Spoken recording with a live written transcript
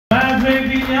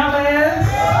Maverick Vinales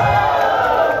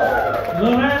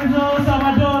Lorenzo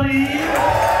Savadori,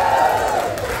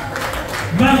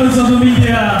 members of the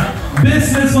media,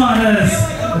 business partners,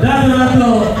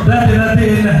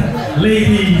 Datin,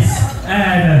 ladies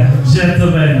and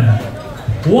gentlemen.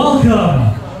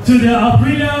 Welcome to the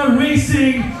Aprilia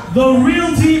Racing, the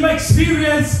real team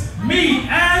experience meet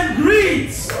and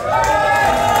greets.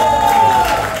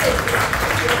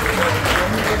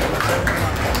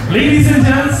 Ladies and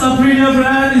gents, Aprilia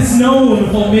brand is known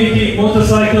for making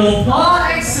motorcycle par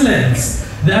excellence.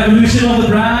 The evolution of the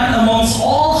brand amongst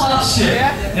all hardship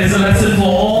is a lesson for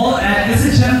all and is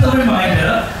a gentle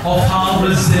reminder of how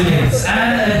resilience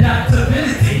and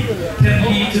adaptability can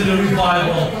lead to the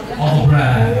revival of a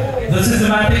brand. The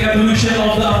systematic evolution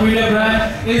of the Aprilia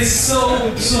brand is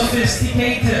so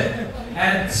sophisticated.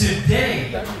 And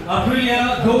today,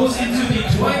 Aprilia goes into the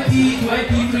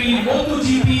 2023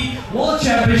 MotoGP World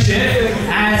Championship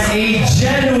as a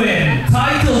genuine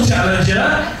title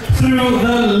challenger through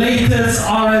the latest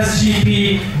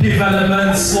RSGP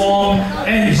developments from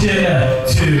engine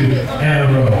to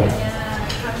aero.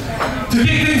 To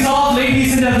kick things off,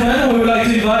 ladies and gentlemen, we would like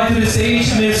to invite to the stage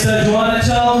Mr.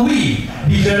 Wee,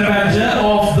 the General Manager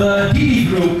of the Didi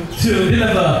Group, to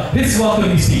deliver his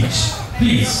welcoming speech.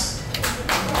 Please.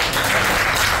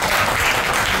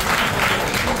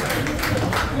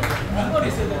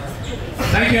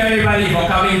 Thank you everybody for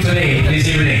coming today, this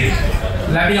evening.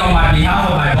 Let me on my behalf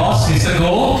of my boss, Mr.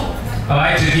 Goh,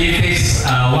 alright, to give this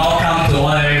welcome to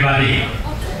all everybody.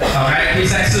 Alright,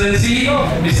 His Excellency,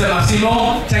 Mr.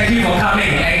 Massimo, thank you for coming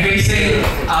and gracing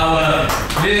our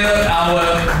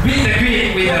meet the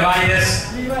greet with the riders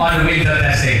on the winter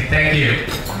testing. Thank you.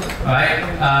 Alright,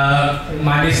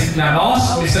 my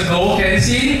boss, Mr. Goh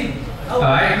Kensin,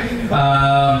 alright,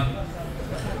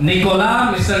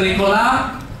 Mr.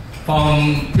 Nicola,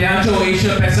 from Piaggio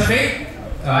Asia Pacific.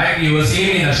 Alright, you will see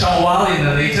him in a short while in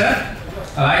the later.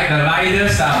 Alright, the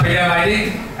riders are Aprilia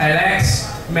riding, Aleix,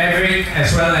 Maverick,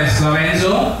 as well as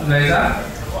Lorenzo.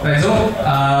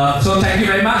 So thank you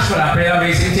very much for the Aprilia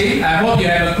racing team. I hope you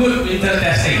have a good winter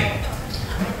testing.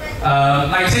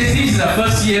 Like since this is the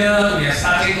first year, we are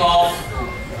starting off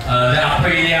the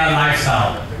Aprilia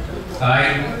lifestyle.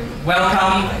 Alright,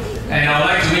 welcome, and I would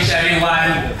like to wish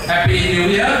everyone Happy New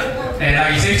Year. And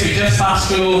like it says, we just passed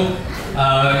through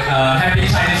Happy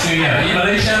Chinese New Year. In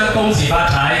Malaysia, Gong Xi Fa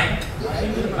Cai.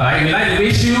 Alright, we'd like to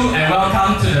wish you and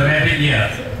welcome to the Maverick year.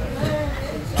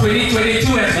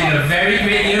 2022 has been a very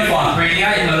great year for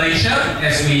Aprilia in Malaysia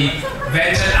as we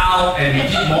ventured out and we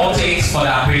did more things for the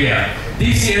Aprilia.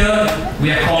 This year, we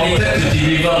are committed to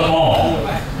deliver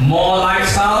more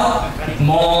lifestyle,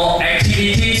 more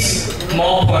activities,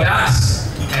 more products,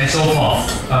 and so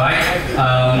forth. Alright.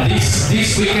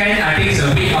 This weekend I think is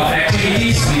a week of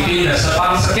activities between the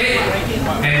Sepang circuit,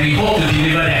 and we hope to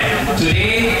deliver that.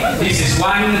 Today, this is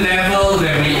one level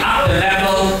where we up the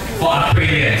level for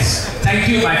Aprilians. Thank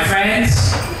you, my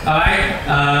friends. Alright.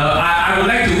 I would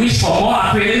like to wish for more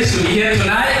Aprilians to be here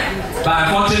tonight, but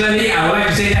unfortunately I would like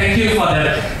to say thank you for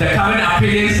the current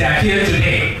Aprilians that are here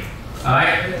today.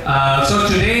 Alright. So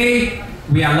today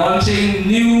we are launching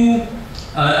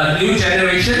a new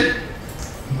generation,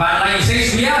 but like it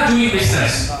says, we are doing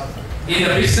business. In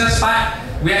the business part,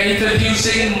 we are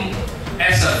introducing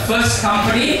as a first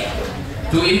company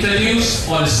to introduce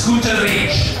for the scooter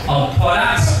range of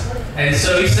products and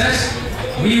services.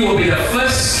 We will be the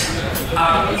first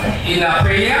in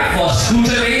Aprilia for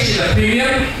scooter range in the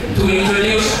premium to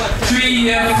introduce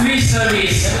 3-year free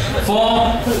service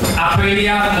for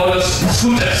Aprilia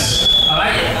scooters.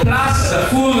 Alright, plus the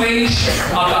full range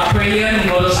of Aprilian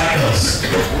motorcycles.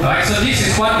 Alright, so this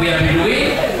is what we have been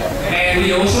doing, and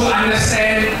we also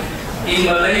understand in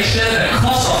Malaysia the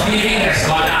cost of living has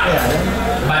gone up.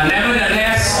 But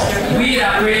nevertheless, we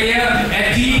at Aprilia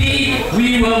at Didi,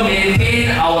 we will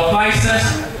maintain our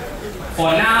prices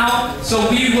for now, so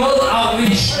we will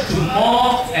outreach to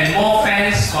more and more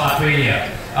fans for Aprilia.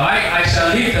 Alright, I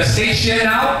shall leave the stage here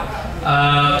now.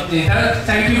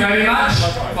 Thank you very much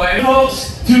for everyone.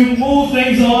 Folks, to move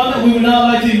things on, we would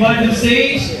now like to invite to the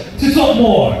stage to talk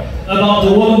more about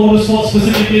the world of motorsport,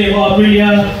 specifically about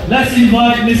Aprilia. Let's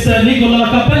invite Mr. Nicola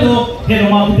Capello, Head of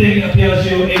Marketing at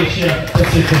Piaggio Asia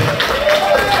Pacific.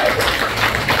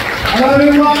 Hello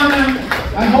everyone,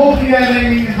 I hope you are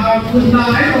having a good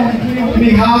night. On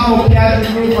behalf of Piaggio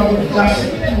Group, I would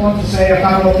just want to say a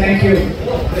couple of thank you.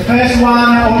 The first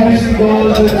one obviously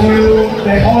goes to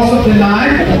the host of the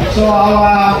night, so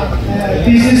our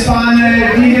business partner,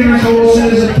 Didi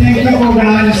Resources. Thank you for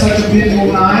organizing such a beautiful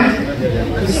night.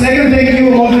 The second thank you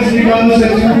obviously goes to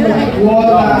what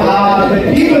the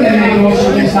people that make also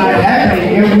this night happening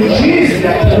here, which is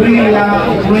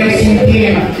racing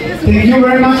team. Thank you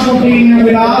very much for being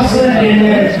with us,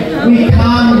 and we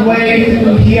can't wait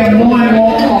to hear more and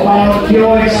more about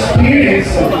your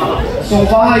experience so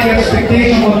far, your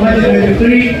expectation for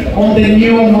 2023 on the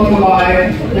new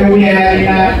motorbike that we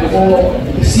have for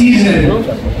the season.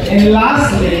 And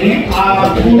lastly,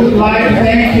 I would like to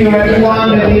thank you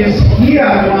everyone that is here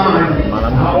online,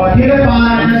 our dealer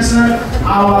partners,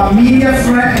 our media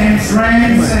and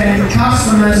friends and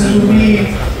customers who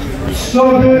be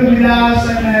so good with us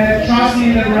and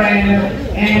trusting the brand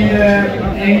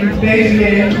and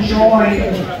basically enjoy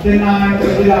the night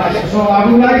with us. So I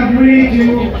would like really to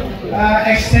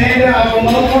extend our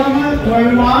welcome to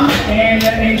everyone and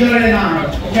enjoy the night.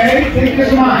 Okay? Thank you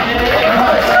so much.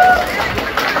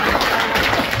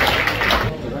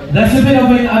 That's a bit of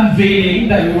an unveiling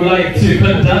that we would like to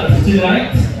conduct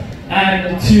tonight,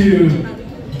 and to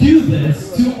do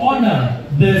this, to honor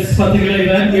this particular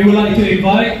event, we would like to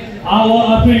invite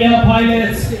our Aprilia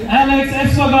pilots, Aleix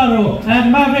Espargaro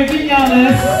and Maverick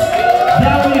Vinales,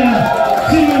 down here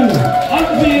to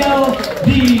unveil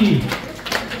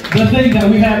the thing that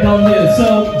we have down here.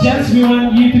 So, gents, we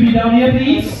want you to be down here,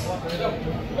 please.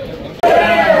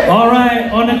 Alright,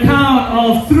 on the count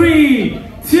of 3,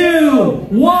 2,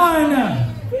 1.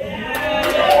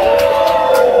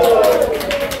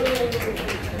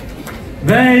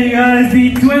 There you guys,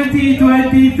 the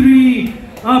 2023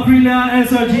 Aprilia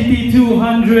SRGT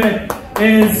 200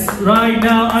 is right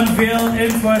now unveiled in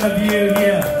front of you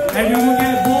here. And we will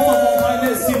get both of our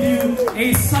pilots to do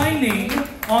a signing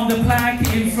on the plaque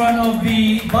in front of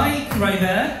the bike right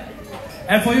there.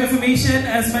 And for your information,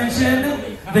 as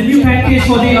mentioned, the new package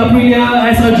for the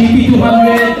Aprilia SRGT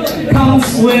 200 comes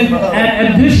with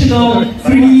an additional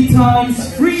 3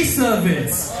 times free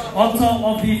service on top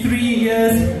of the 3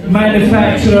 years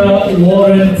manufacturer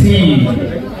warranty.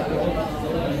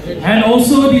 And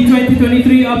also the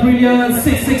 2023 Aprilia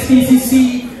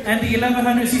 660cc and the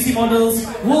 1100cc models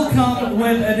will come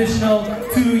with additional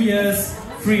 2 years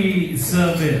free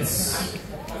service.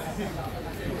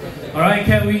 Alright,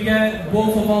 can we get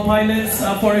both of our pilots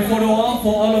for a photo op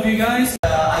for all of you guys?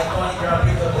 Iconic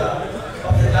graphic of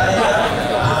the night.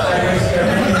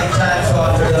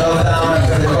 After the lockdown,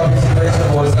 after the COVID situation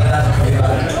was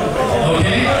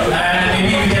okay, and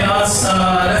maybe we can ask,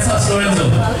 let's ask Lorenzo.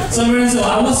 So Lorenzo,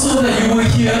 I was told that you were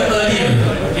here earlier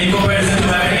in comparison to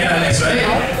Maverick and Aleix, right?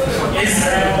 Is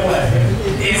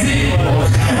it?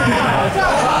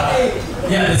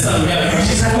 Yeah, it's yeah, you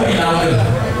just have to be louder.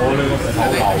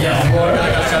 Yeah.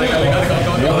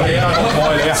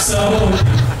 Okay. So,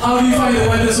 how do you find the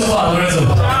weather so far, Lorenzo?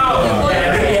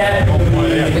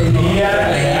 really happy to be here.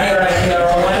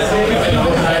 On Wednesday.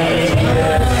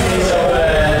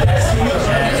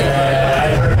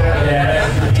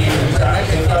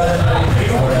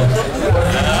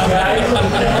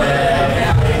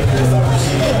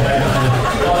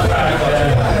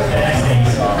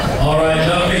 Alright,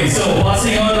 lovely. So,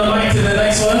 passing on the mic to the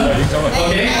next one.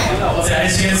 Okay. So,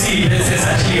 as you can see, this is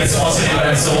actually a sponsored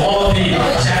event. So, all the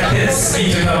jackets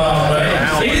need to come out,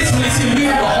 right? It is Malaysia, we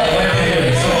have a hot weather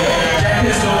here. So,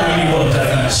 jackets don't really work that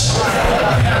much.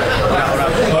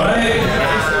 Alright.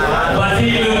 But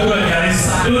they look good, guys.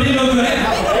 Do they look good?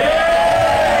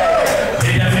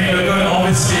 They definitely look good,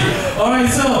 obviously. Alright,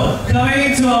 so,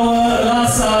 coming to our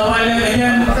last pilot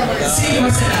again. Same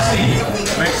question actually.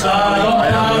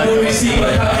 Lockdown, do we see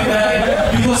what coming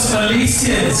back? Because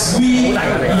Malaysians, we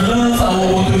love our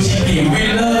MotoGP,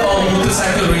 we love our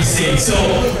motorcycle racing. So,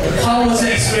 how was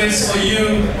the experience for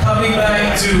you coming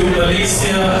back to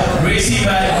Malaysia, racing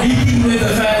back, meeting with the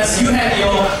fans? You had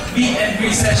your meet and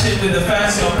greet session with the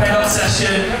fans, your paddock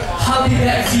session. How did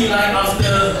that feel like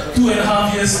after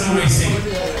 2.5 years no racing?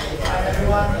 Hi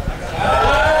everyone.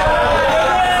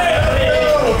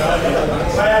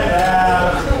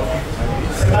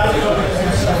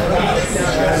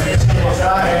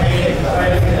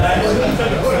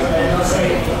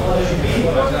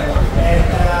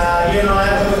 You know, I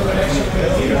have a good connection with the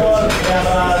people. We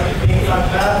have a big fan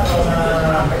club from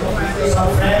some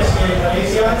friends here in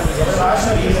Malaysia. So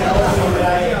actually, it's also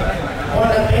like more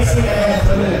than racing. I have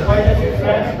quite a few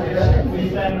friends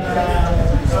with them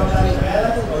sometimes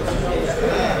together.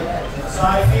 So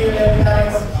I feel every time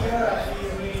I come here, I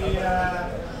feel really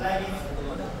like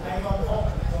I'm on home.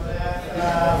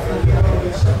 For people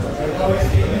which always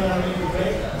treat me on a really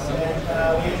great,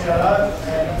 and we enjoy a lot.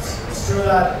 And it's true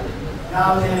that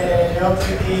now the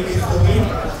objective is to win,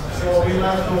 so we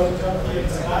want to jump here in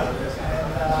the back.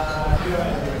 And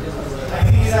I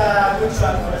think it's a good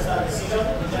track for the start of the season.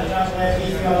 It's a track that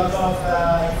gives you a lot of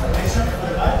information for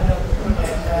the bike.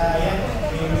 And yeah,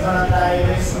 we're gonna try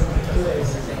very soon in 2 days.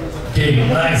 Okay,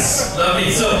 nice, lovely.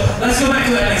 So let's go back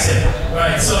to Alex here.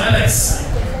 Right, so Alex,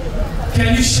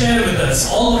 can you share with us,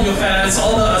 all of your fans,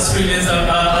 all the Australians,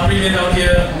 Australians out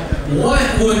here, what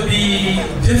would be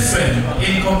different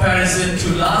in comparison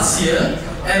to last year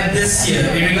and this year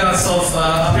in regards of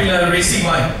Aprilia racing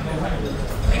bike?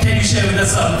 Can you share with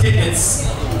us some tidbits?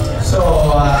 So,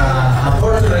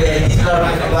 unfortunately, I did not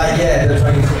apply yet the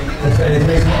 23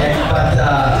 but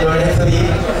Lorenzo did,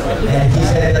 and he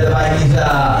said that the bike is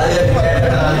a little bit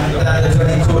better than the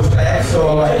 22 spec,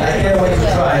 so I can't wait to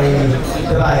try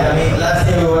the bike. I mean, last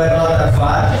year we were not that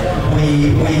far. We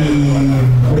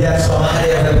have some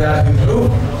areas that we have to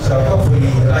improve, so hopefully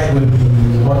the bike will be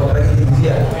more competitive this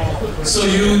year. So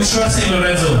you trust in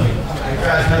Lorenzo? I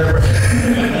trust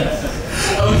 100%.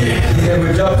 Okay. He did a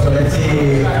good job, so let's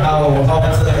see how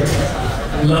much of it.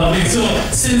 Lovely. So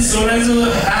since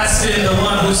Lorenzo has been the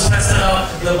one who's tested out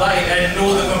the bike and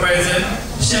know the comparison,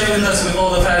 share with us with all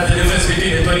the fans the difference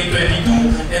between the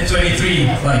 2022 and 23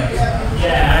 bike.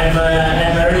 Yeah, I'm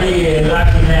a really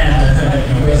lucky man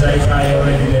because I tried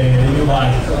already the new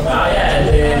bike. Oh yeah,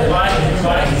 the bike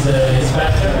is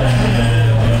better than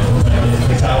the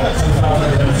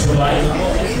 2022 bike.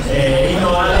 In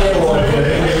Kuala work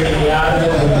really hard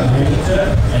with the winter,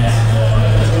 and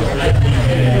I think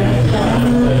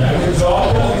a good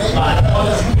job. But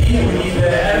MotoGP we need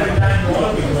every time more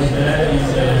because the weather is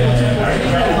very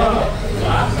incredible.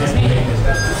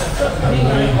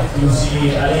 You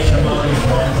see Aleix Espargaro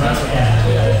from track and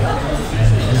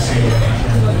you see.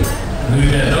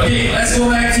 Okay, let's go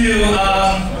back to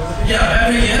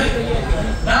Maverick here.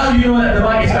 Now you know that the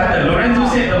bike is better. Lorenzo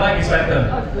said the bike is better.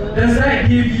 Does that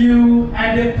give you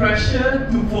added pressure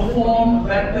to perform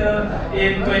better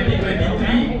in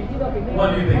 2023? What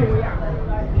do you think?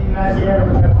 Last year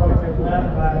we have focused well,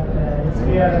 but it's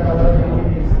clear that our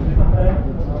ability is different.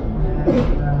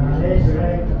 Aleix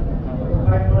ranked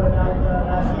fight for the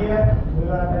last year. We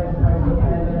were able to fight for the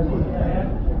this year.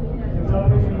 It's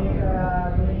always unique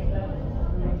steps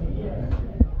during the year.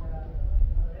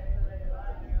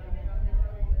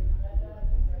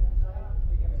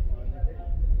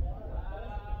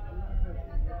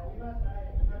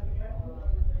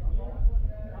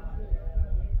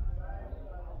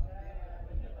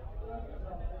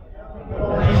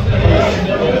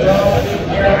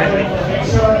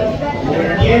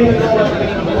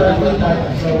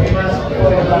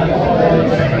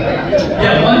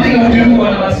 Yeah, one thing I do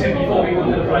want to ask you before we go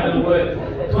to the final word.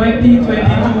 2022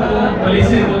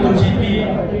 Malaysian MotoGP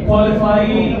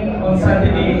qualifying on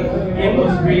Saturday, it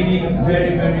was raining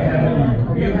very, very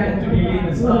heavily. You had to delay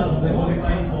the start of the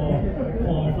qualifying for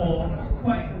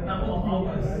quite a number of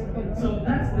hours. So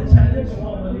that's the challenge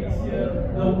for Malaysia,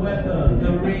 the weather,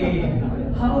 the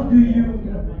rain. How do you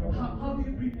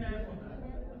prepare for that?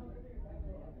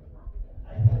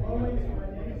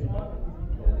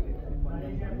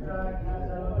 Malaysian track has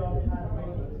a lot of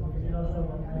athletes, which is also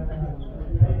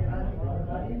very handy for the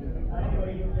body.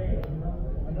 Anyway, you play, you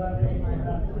don't play my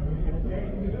lap. You play,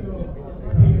 you need to be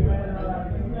well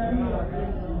physically or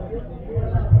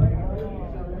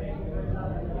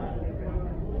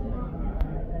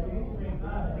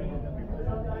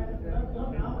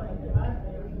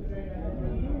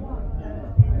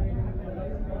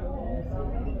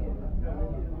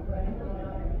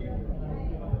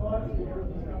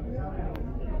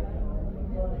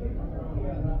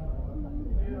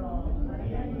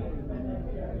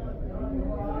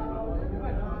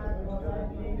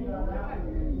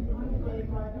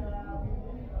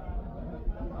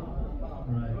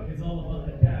Right. It's all about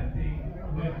adapting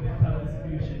with the current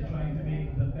situation, trying to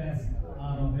make the best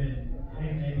out of it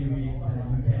in any way that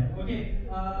you can. Okay,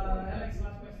 Alex,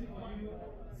 last question for you.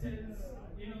 Since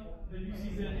the new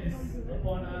season is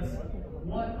upon us,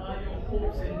 what are your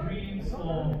hopes and dreams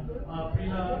for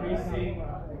Aprilia Racing?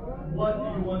 What do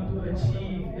you want to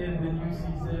achieve in the new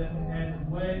season, and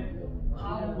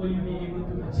how will you be able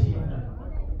to achieve that?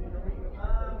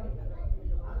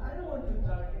 I don't want to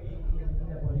target in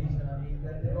a position. I mean,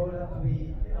 that the goal has to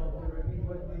be, to repeat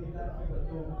what we did last year,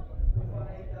 to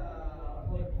fight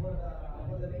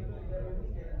for the victory every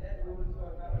weekend, and then we will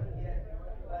score up at the end.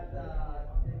 But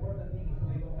the important thing is to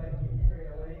be competitive straight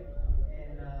away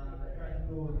and trying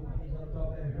to finish on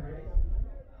top every race.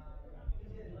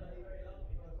 This year is going to be very long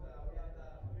because we have the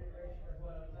sprint racing as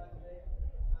well on Saturday.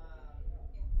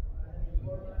 It's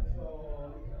important, so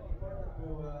it's important to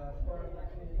score as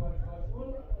much points as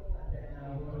possible, and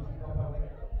then we will see how far we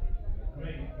get.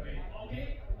 Great.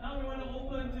 Okay, now we want to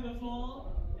open to the floor.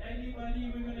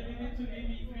 Anybody, we're going to limit to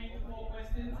maybe 3 to 4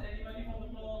 questions. Anybody from the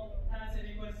floor has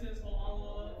any questions for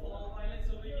our pilots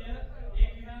over here?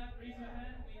 If you have, raise your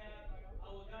hand. We have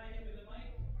our guy here with the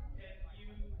mic. Can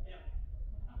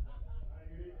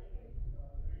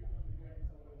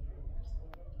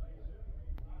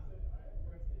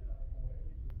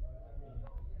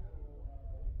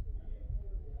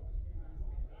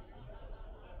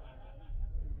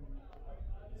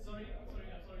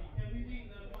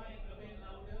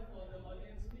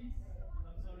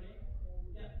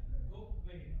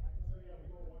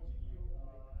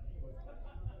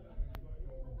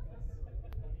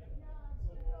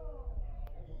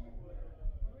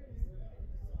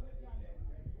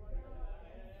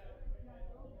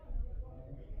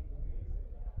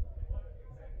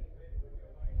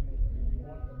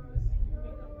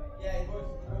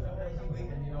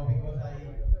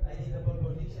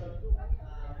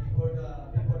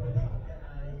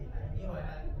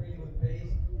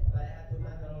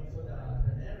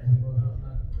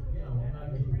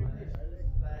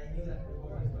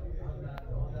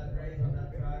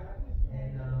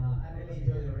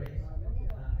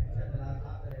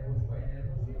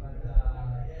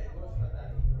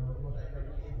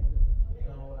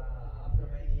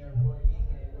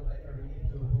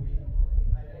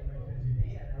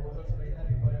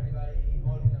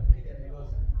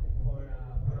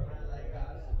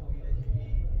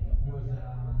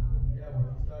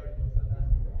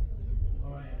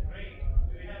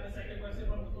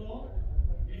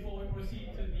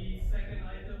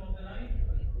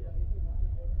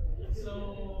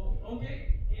So,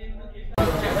 okay.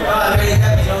 I'm very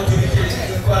happy now to be here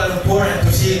in Kuala Lumpur and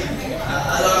to see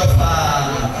a lot of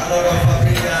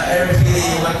Aprilia MotoGP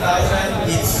 1000.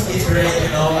 It's great,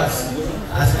 you know, as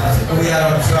we are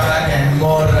on track and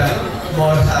more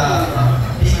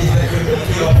big is the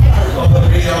community of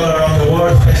Aprilia all around the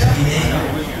world, especially in Asia.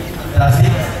 That's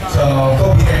it. So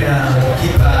hope we can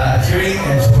keep cheering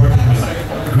and supporting us.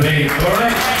 Great. All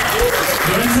right.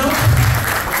 Lorenzo?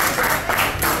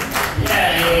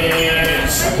 Yeah,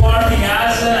 supporting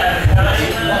us every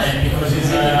time because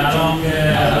it's a long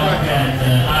and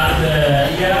hard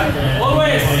year.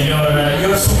 Always for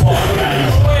your support,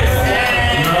 guys.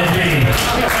 Lovely.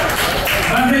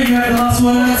 Maverick, you have the last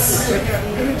words.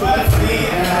 But for me,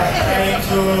 trying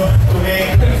to make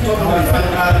our fan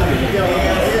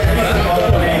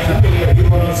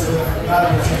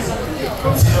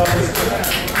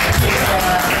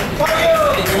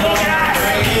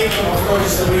of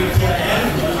course, the week here and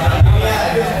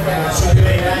so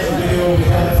very nice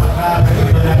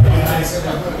to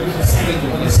do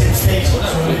with the same stage. So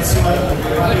let's see what we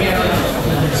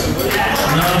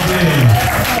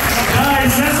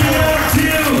Guys, let's give it up to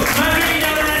Maverick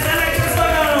Vinales, Aleix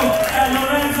Espargaro, and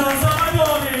Lorenzo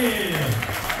Savadori.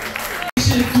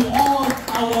 To all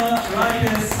our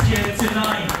riders here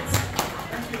tonight.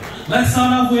 Let's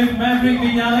start off with Maverick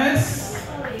Vinales.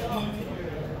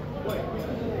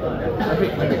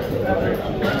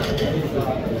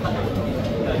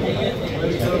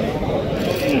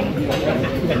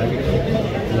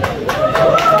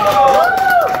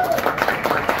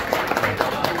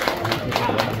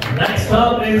 Next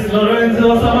up is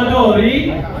Lorenzo Savadori.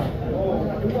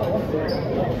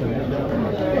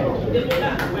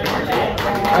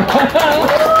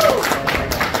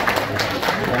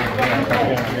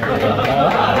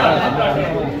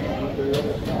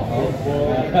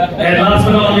 And last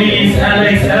but not least,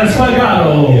 Aleix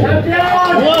Espargaro.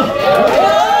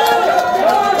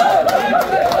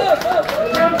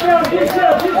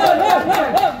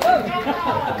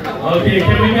 Okay,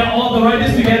 can we get all the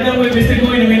riders together with Mr.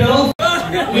 Go in the middle?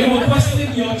 We will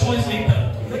question your choice later.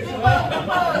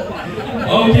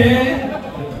 Okay,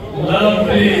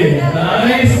 lovely,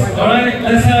 nice. Alright,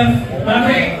 let's have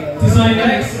Maverick to sign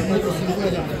next.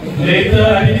 Later,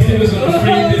 I think Mr. Go's going to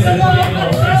frame this and put it in our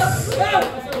press.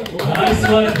 Nice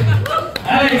one.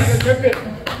 Aleix,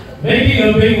 make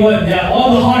it a big one. Yeah,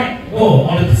 all the heart. Oh,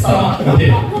 on the stomach.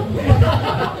 Okay.